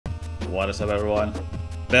What is up, everyone?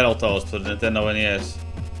 Battletoads for the Nintendo NES.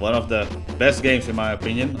 One of the best games in my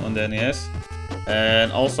opinion on the NES.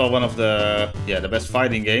 And also one of the best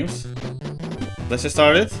fighting games. Let's just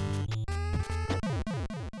start it.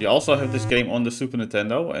 You also have this game on the Super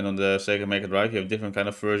Nintendo and on the Sega Mega Drive. You have different kind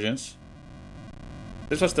of versions.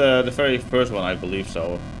 This was the very first one, I believe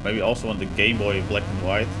so. Maybe also on the Game Boy Black and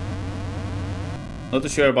White. Not too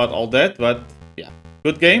sure about all that, but yeah.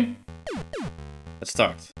 Good game. Let's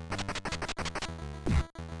start.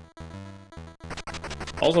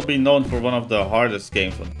 Also been known for one of the hardest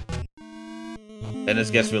games. And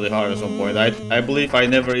it gets really hard at some point. I believe I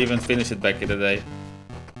never even finished it back in the day.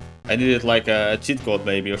 I needed like a cheat code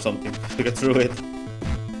maybe or something to get through it.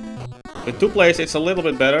 With 2 players it's a little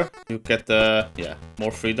bit better. You get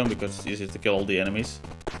more freedom because it's easier to kill all the enemies.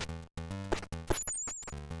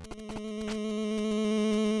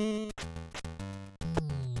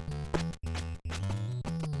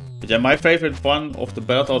 But yeah, my favorite one of the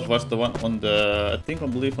Battletoads was the one on the, I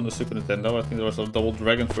believe on the Super Nintendo. I think there was a Double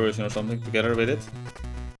Dragon version or something together with it.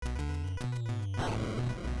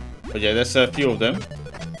 But yeah, there's a few of them.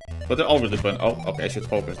 But they're all really fun. Oh, okay, I should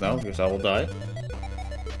focus now because I will die.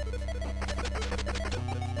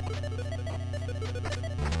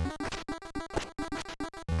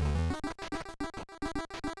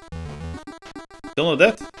 Still not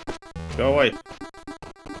dead? Go away.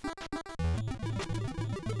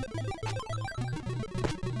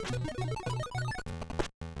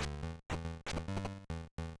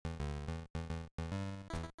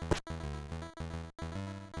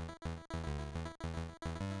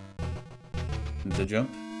 The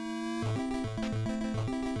jump.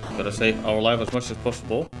 Gotta save our life as much as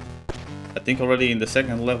possible. I think already in the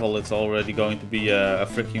second level it's already going to be a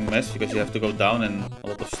freaking mess because you have to go down and a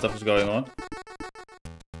lot of stuff is going on.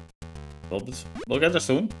 We'll get there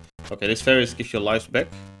soon. Okay, this fairy gives your lives back.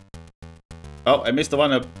 Oh, I missed the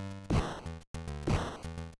one up.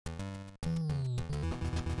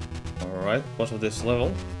 Alright, boss of this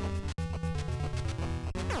level.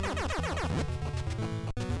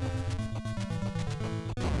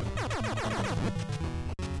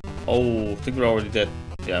 Oh, I think we're already dead.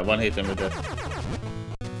 Yeah, one hit and we're dead.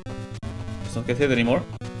 Let's not get hit anymore.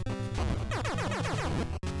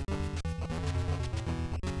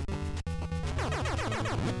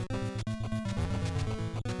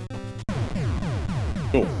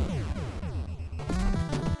 Cool.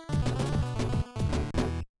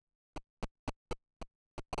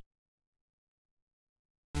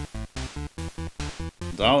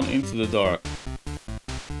 Down into the dark.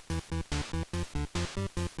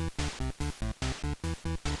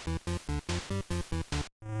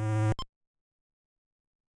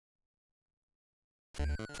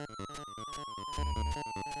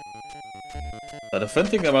 The fun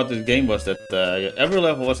thing about this game was that every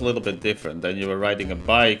level was a little bit different. Then you were riding a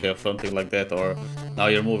bike or something like that, or now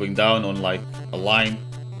you're moving down on like a line.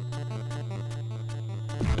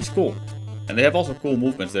 It's cool. And they have also cool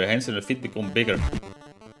movements. Their hands and their feet become bigger.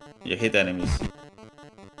 You hit enemies.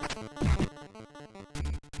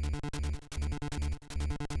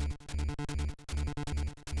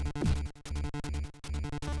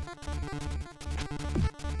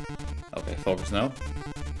 Okay, focus now.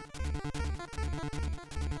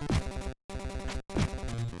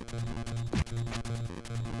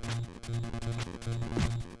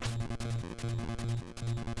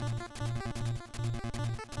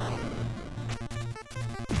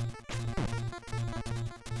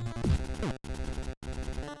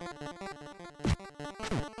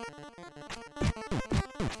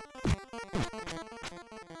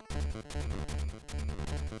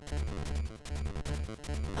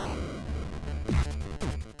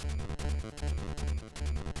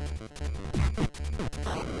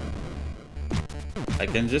 I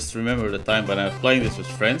can just remember the time when I was playing this with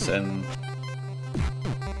friends, and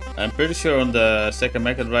I'm pretty sure on the Sega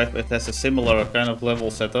Mega Drive it has a similar kind of level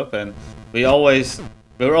setup, and we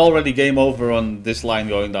were already game over on this line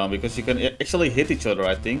going down because you can actually hit each other,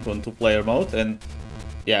 I think, on 2-player mode, and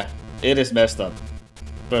yeah, it is messed up.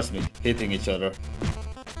 Trust me, hitting each other.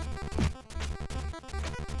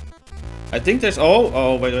 I think there's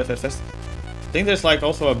wait, fast. I think there's like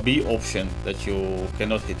also a B option that you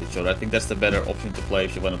cannot hit each other. I think that's the better option to play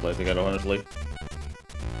if you want to play together, honestly.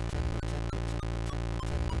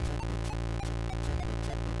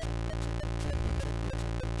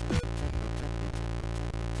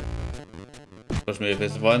 Trust me, if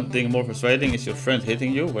there's one thing more frustrating, is your friend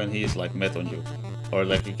hitting you when he is like mad on you. Or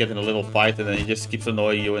like you get in a little fight and then he just keeps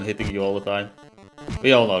annoying you and hitting you all the time.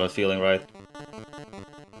 We all know that feeling, right?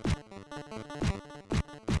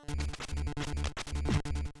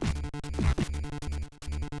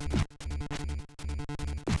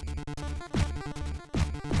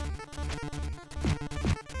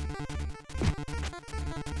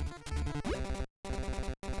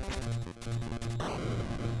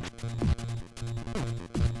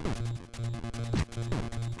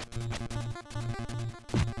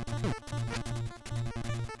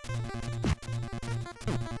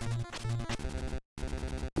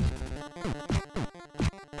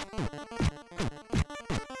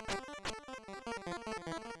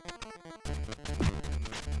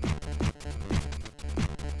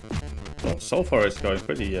 So far it's going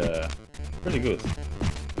pretty good.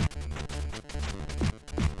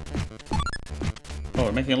 Oh,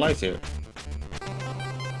 we're making lights here.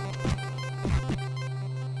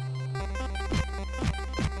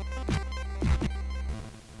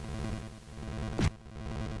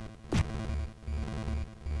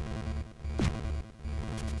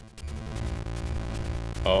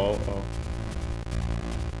 Oh.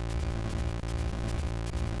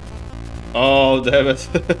 Oh, damn it.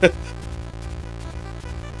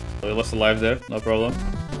 We lost a life there, no problem.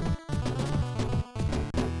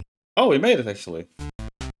 Oh, we made it actually.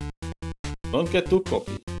 Don't get too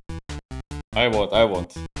cocky. I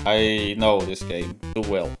won't. I know this game too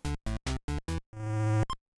well.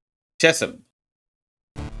 Chessum.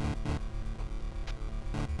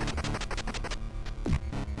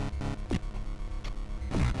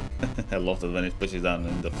 I love that when it pushes down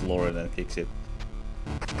in the floor and then kicks it.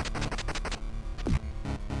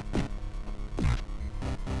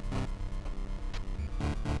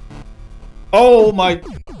 Oh my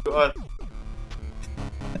god.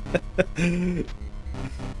 Maybe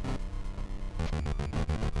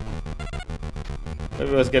I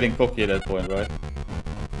was getting cocky at that point, right?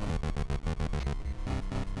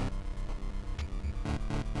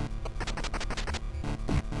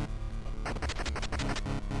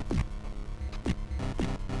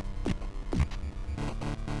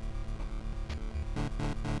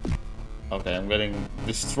 Okay, I'm getting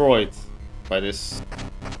destroyed by this,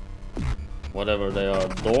 whatever they are,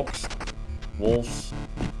 dogs, wolves.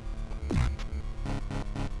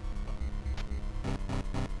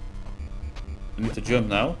 I need to jump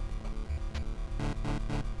now.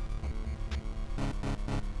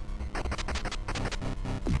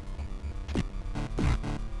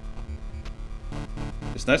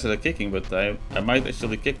 It's nice that they're kicking, but I might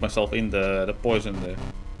actually kick myself in the poison there.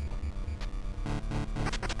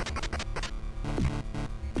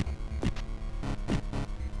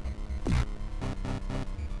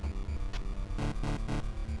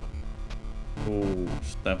 Ooh,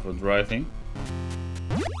 it's time for driving.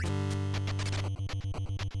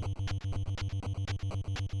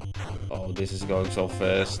 Oh, this is going so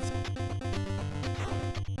fast.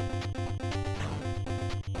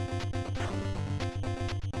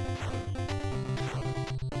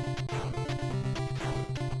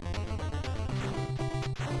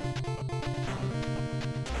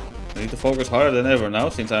 I need to focus harder than ever now,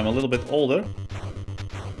 since I'm a little bit older.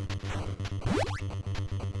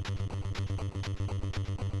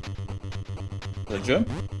 The jump.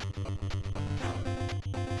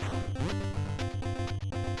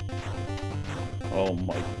 Oh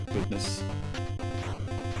my goodness.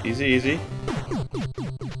 Easy, easy.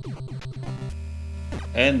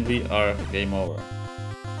 And we are game over.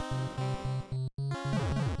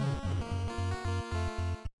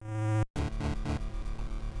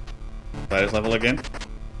 Try this level again.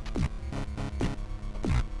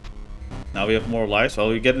 Now we have more lives. Well,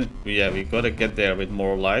 we gotta get there with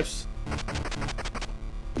more lives.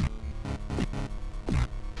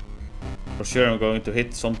 For sure I'm going to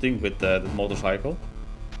hit something with the motorcycle.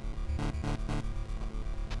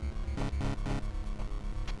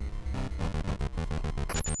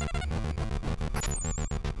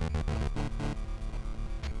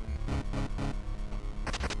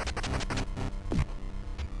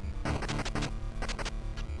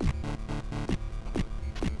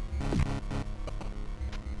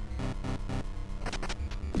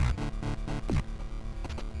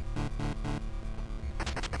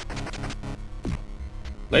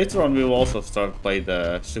 Later on we will also start play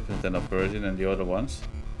the Super Nintendo version and the other ones.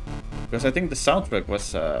 Because I think the soundtrack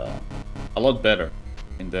was a lot better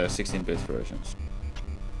in the 16-bit versions.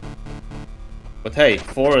 But hey,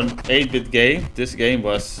 for an 8-bit game, this game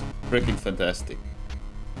was freaking fantastic.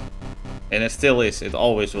 And it still is, it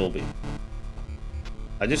always will be.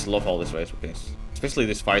 I just love all these retro games. Especially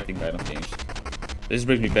this fighting kind of games. This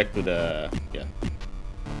brings me back to the,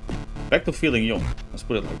 back to feeling young, let's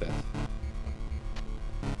put it like that.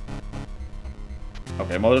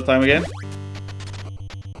 Okay, motor time again.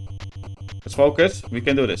 Let's focus. We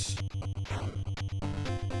can do this.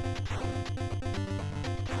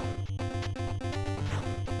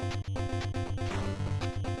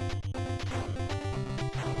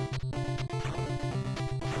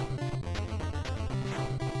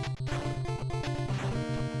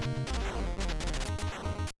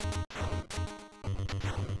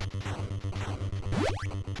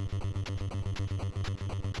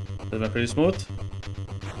 That went pretty smooth.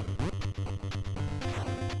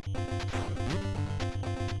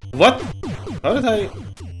 What? How did I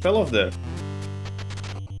fell off there?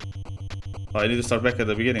 Oh, I need to start back at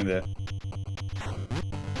the beginning there.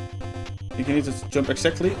 think you need to jump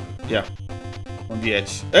exactly? Yeah. On the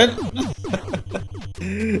edge. And...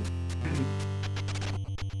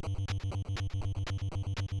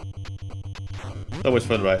 always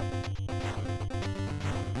fun, right?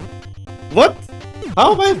 What?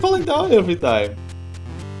 How am I falling down every time?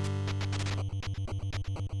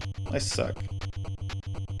 I suck.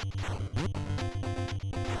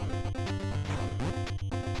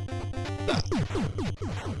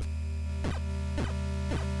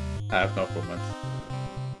 I have no comment.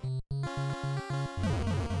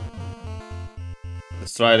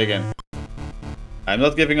 Let's try it again. I'm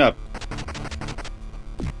not giving up.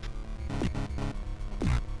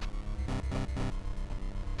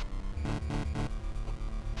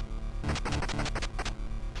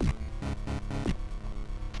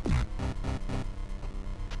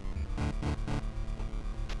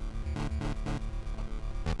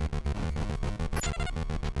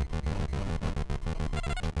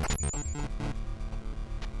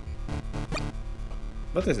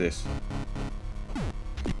 What is this?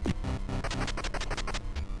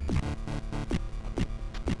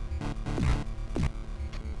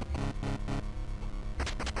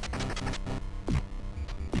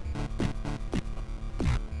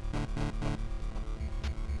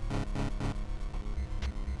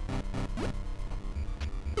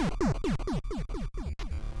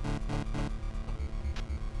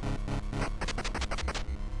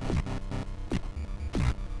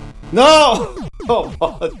 No! Oh,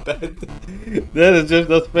 that is just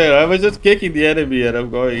not fair. I was just kicking the enemy and I'm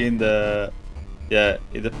going in the... yeah,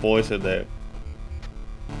 in the poison there.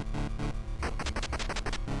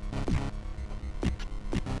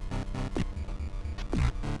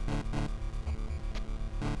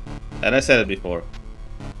 And I said it before,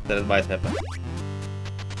 that it might happen.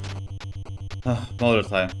 Another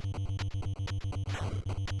time.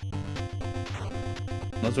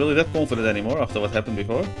 Not really that confident anymore after what happened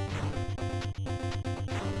before.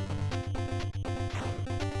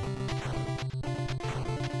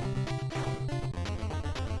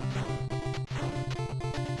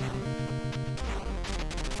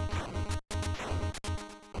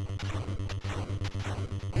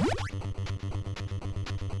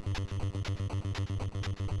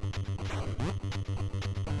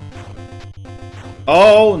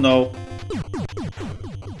 Oh no!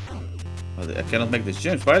 I cannot make this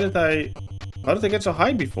jump. Why did I... how did I get so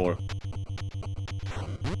high before?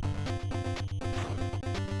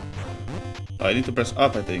 Oh, I need to press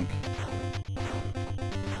up, I think.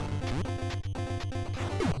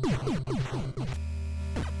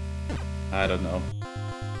 I don't know.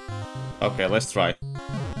 Okay, let's try.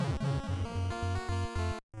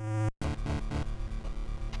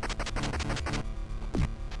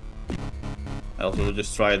 I also will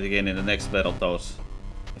just try it again in the next Battletoads.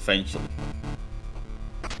 Eventually.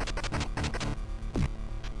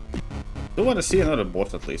 I do want to see another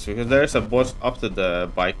boss at least, because there is a boss up to the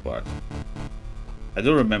bike part. I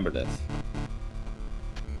do remember that.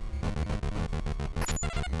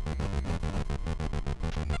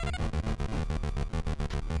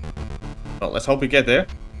 Well, let's hope we get there.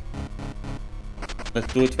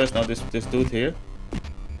 Let's do it first now, this dude here.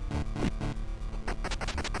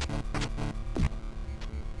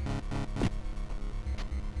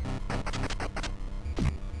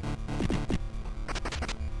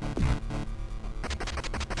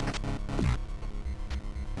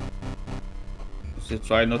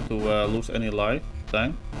 Try not to lose any life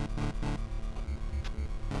time.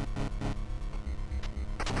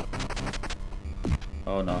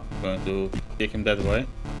 Oh no, I'm going to kick him that way.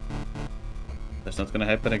 That's not gonna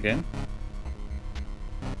happen again.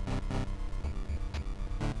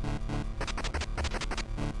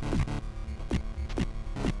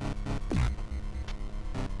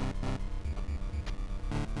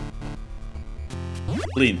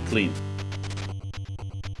 Clean, clean.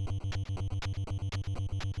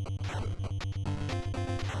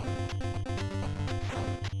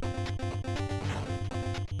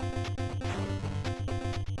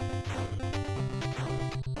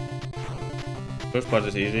 First part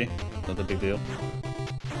is easy, not a big deal.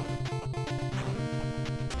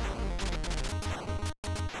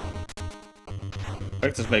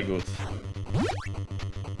 Practice make good.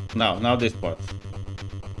 Now this part.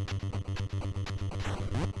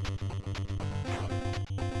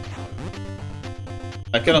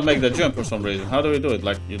 I cannot make that jump for some reason. How do we do it?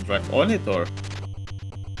 Like you drive on it or?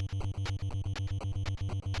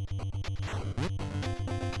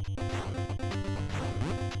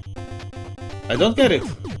 I don't get it.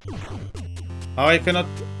 How I cannot...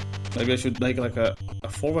 maybe I should make like a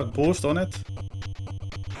forward boost on it.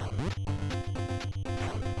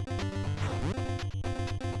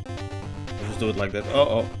 do it like that.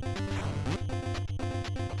 Uh-oh.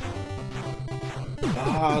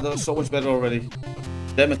 Ah, that was so much better already.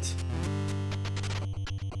 Damn it.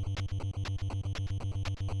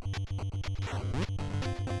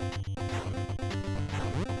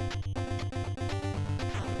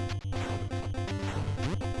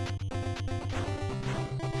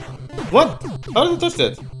 What? How did I touch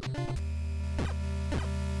that?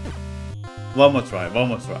 One more try, one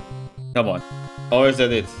more try. Come on. Or is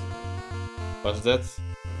that it? Was that?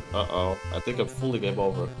 Uh-oh. I think I'm fully game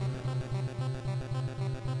over.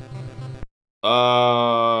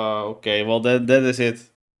 Okay, well then that is it.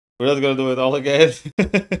 We're not gonna do it all again.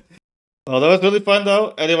 Well, that was really fun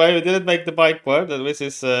though. Anyway, we didn't make the bike part, which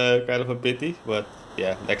is kind of a pity, but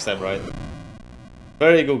yeah, next time, right?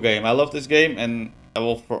 Very good game. I love this game and I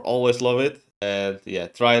will always love it. And yeah,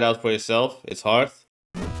 try it out for yourself. It's hard.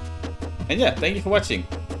 And yeah, thank you for watching.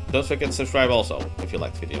 Don't forget to subscribe also if you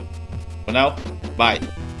liked the video. For now, bye.